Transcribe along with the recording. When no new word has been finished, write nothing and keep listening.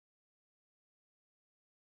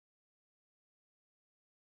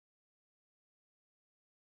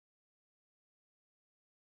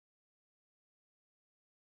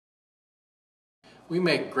We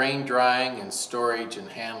make grain drying and storage and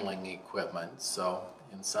handling equipment, so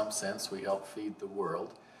in some sense we help feed the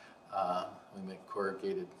world. We make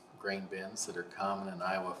corrugated grain bins that are common in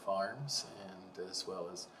Iowa farms, and as well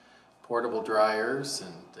as portable dryers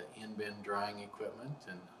and in-bin drying equipment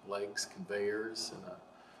and legs, conveyors, and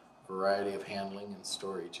a variety of handling and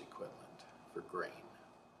storage equipment for grain.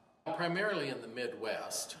 Primarily in the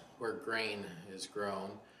Midwest, where grain is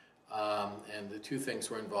grown, and the two things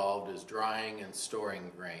we're involved is drying and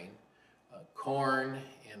storing grain. Corn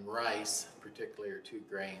and rice, particularly, are two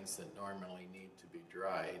grains that normally need to be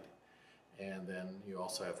dried. And then you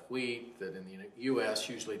also have wheat that in the U.S.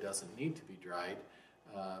 usually doesn't need to be dried,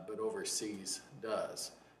 but overseas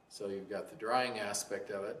does. So you've got the drying aspect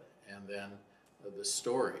of it, and then the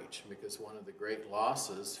storage, because one of the great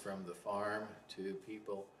losses from the farm to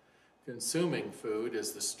people consuming food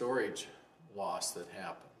is the storage loss that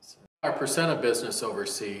happens. Our percent of business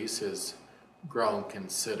overseas has grown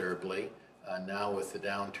considerably. Now with the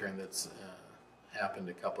downturn that's happened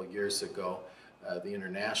a couple years ago, the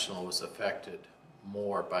international was affected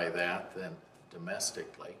more by that than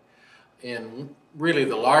domestically. In really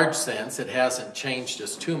the large sense, it hasn't changed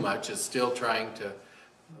us too much. It's still trying to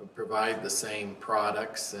provide the same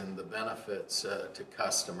products and the benefits to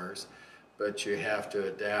customers, but you have to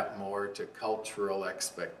adapt more to cultural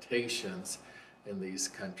expectations in these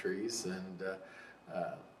countries, and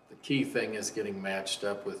the key thing is getting matched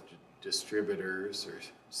up with distributors or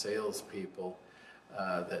salespeople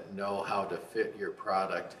that know how to fit your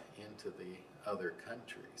product into the other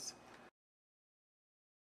countries.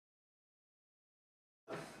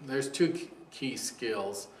 There's two key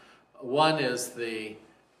skills. One is the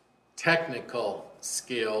technical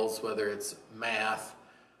skills, whether it's math,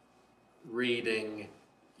 reading,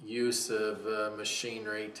 use of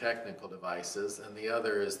machinery, technical devices, and the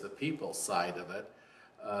other is the people side of it,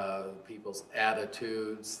 people's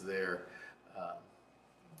attitudes, their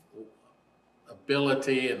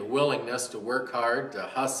ability and willingness to work hard, to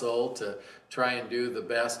hustle, to try and do the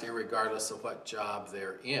best regardless of what job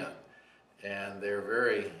they're in. And they're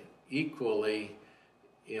very equally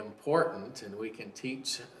important, and we can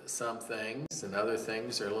teach some things, and other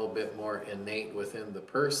things are a little bit more innate within the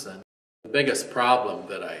person. The biggest problem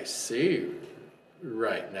that I see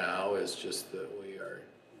right now is just that we are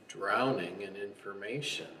drowning in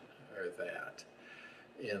information, or that,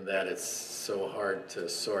 in that it's so hard to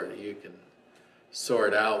sort. You can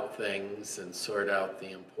sort out things and sort out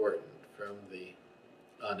the important from the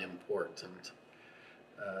unimportant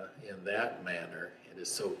in that manner. It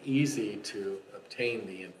is so easy to obtain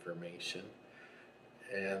the information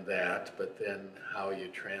and that, but then how you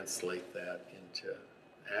translate that into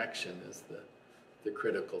action is the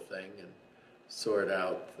critical thing, and sort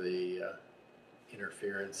out the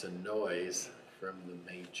interference and noise from the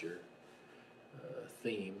major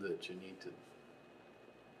theme that you need to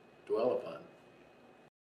dwell upon.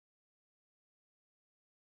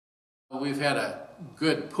 We've had a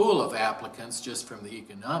good pool of applicants just from the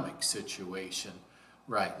economic situation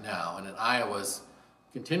right now, and in Iowa's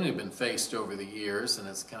continually been faced over the years, and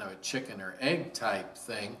it's kind of a chicken or egg type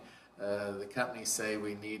thing. The companies say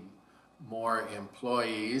we need more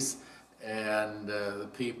employees, and the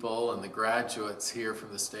people and the graduates here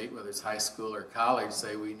from the state, whether it's high school or college,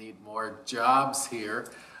 say we need more jobs here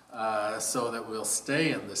so that we'll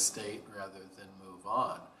stay in the state rather than move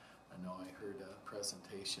on. I know I heard a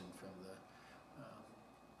presentation from the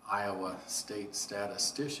Iowa state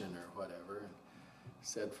statistician or whatever, and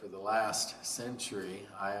said for the last century,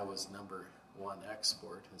 Iowa's #1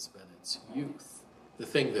 export has been its youth. The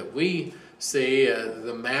thing that we see,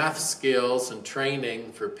 the math skills and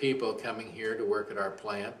training for people coming here to work at our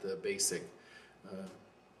plant, the basic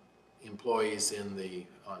employees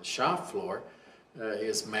on shop floor,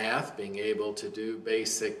 is math, being able to do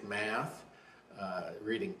basic math,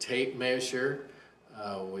 reading tape measure.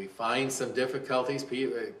 We find some difficulties,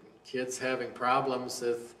 kids having problems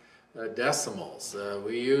with decimals.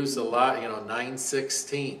 We use a lot,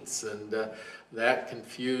 9/16, and that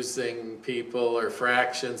confusing people, or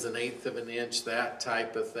fractions, 1/8 of an inch, that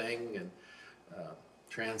type of thing, and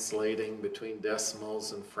translating between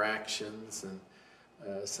decimals and fractions, and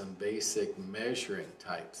some basic measuring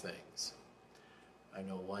type things. I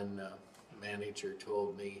know one manager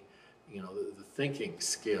told me, the thinking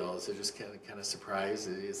skills, they're just kind of surprised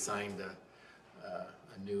that he assigned a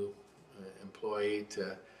new employee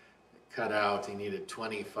to cut out. He needed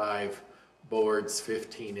 25 boards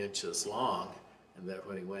 15 inches long, and that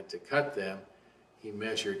when he went to cut them, he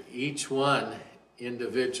measured each one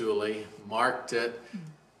individually, marked it,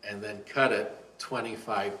 and then cut it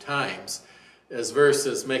 25 times, as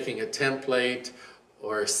versus making a template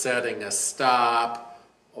or setting a stop,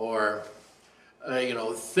 or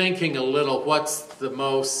thinking a little what's the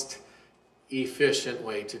most efficient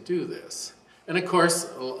way to do this. And of course,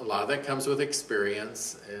 a lot of that comes with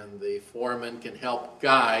experience, and the foreman can help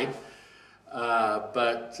guide.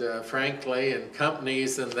 But frankly, in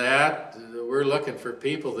companies and that, we're looking for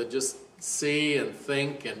people that just see and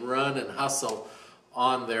think and run and hustle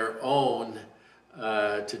on their own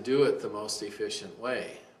to do it the most efficient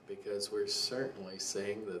way. Because we're certainly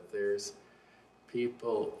seeing that there's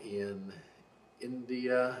people in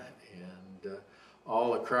India and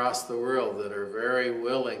all across the world that are very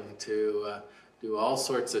willing to do all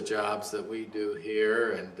sorts of jobs that we do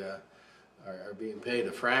here, and are being paid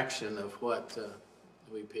a fraction of what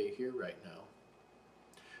we pay here right now.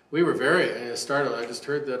 We were very startled. I just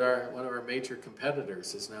heard that one of our major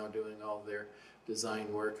competitors is now doing all their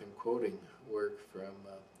design work and quoting work from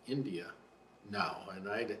India now. And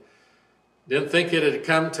I didn't think it had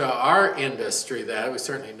come to our industry that. We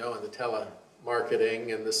certainly know in the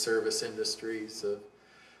telemarketing and the service industries of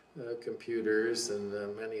computers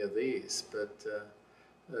and many of these, but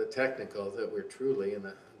technical, that we're truly in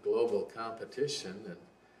a global competition, and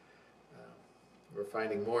we're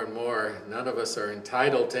finding more and more none of us are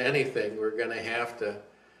entitled to anything. We're going to have to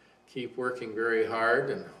keep working very hard,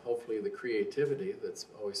 and hopefully the creativity that's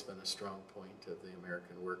always been a strong point of the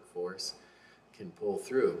American workforce can pull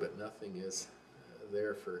through, but nothing is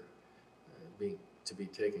there for to be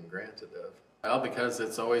taken granted of. Well, because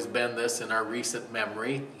it's always been this in our recent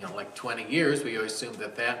memory, like 20 years, we always assume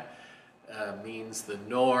that means the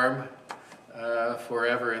norm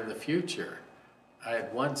forever in the future. I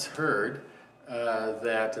had once heard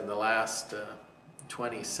that in the last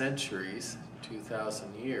 20 centuries,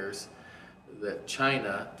 2,000 years, that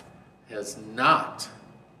China has not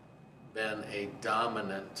been a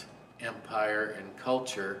dominant empire and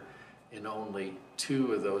culture in only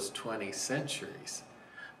 2 of those 20 centuries.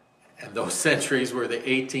 And those centuries were the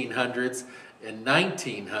 1800s and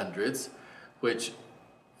 1900s, which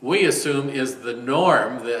we assume is the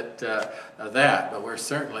norm but we're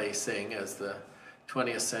certainly seeing, as the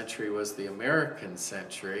 20th century was the American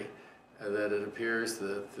century, that it appears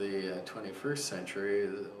that the 21st century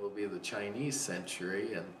will be the Chinese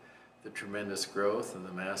century, and the tremendous growth and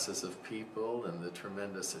the masses of people and the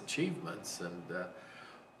tremendous achievements. And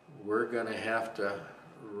we're going to have to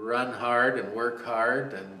run hard and work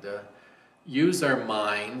hard and use our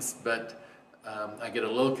minds, but I get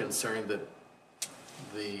a little concerned that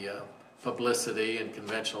the publicity and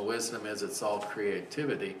conventional wisdom is it's all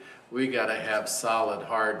creativity. We got to have solid,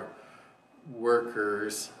 hard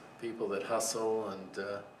workers, people that hustle and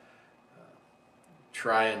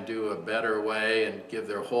try and do a better way and give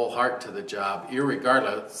their whole heart to the job,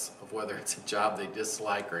 irregardless of whether it's a job they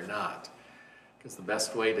dislike or not. Because the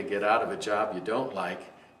best way to get out of a job you don't like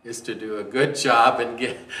is to do a good job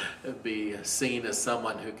and be seen as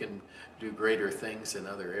someone who can do greater things in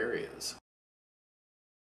other areas.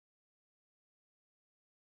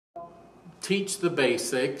 Teach the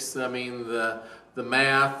basics. I mean, the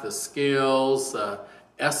math, the skills,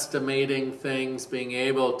 estimating things, being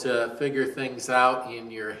able to figure things out in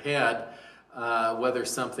your head, whether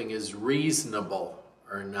something is reasonable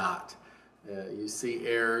or not. You see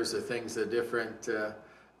errors or things of different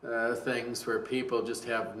things where people just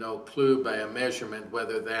have no clue by a measurement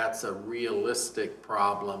whether that's a realistic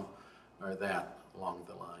problem or that along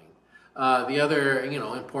the line. The other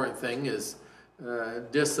important thing is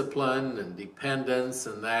discipline and dependence,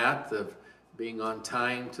 and that of being on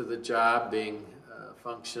time to the job, being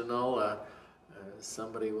functional.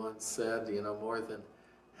 Somebody once said, more than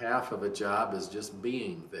half of a job is just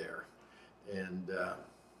being there, and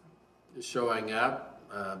showing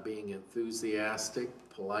up, being enthusiastic,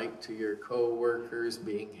 polite to your co-workers,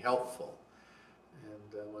 being helpful.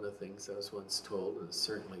 And one of the things I was once told, and it's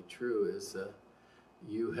certainly true, is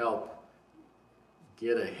you help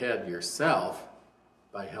get ahead yourself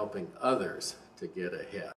by helping others to get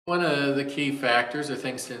ahead. One of the key factors or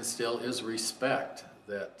things to instill is respect.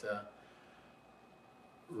 That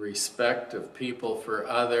respect of people for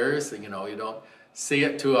others. You don't see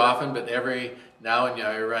it too often, but every now and then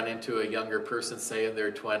I run into a younger person, say in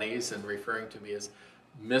their 20s, and referring to me as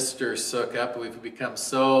Mr. Sukup. We've become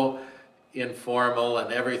so informal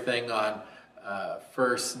and everything on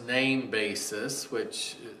first name basis,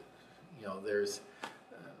 which, there's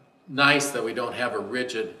nice that we don't have a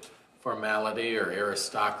rigid formality or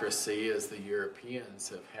aristocracy as the Europeans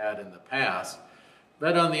have had in the past.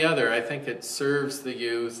 But on the other, I think it serves the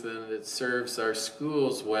youth and it serves our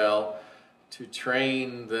schools well to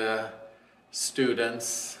train the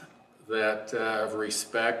students that of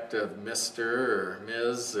respect of Mr. or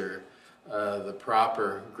Ms. or the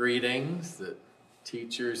proper greetings that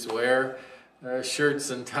teachers wear, shirts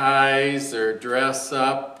and ties, or dress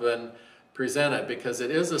up and present it, because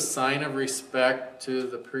it is a sign of respect to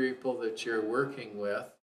the people that you're working with.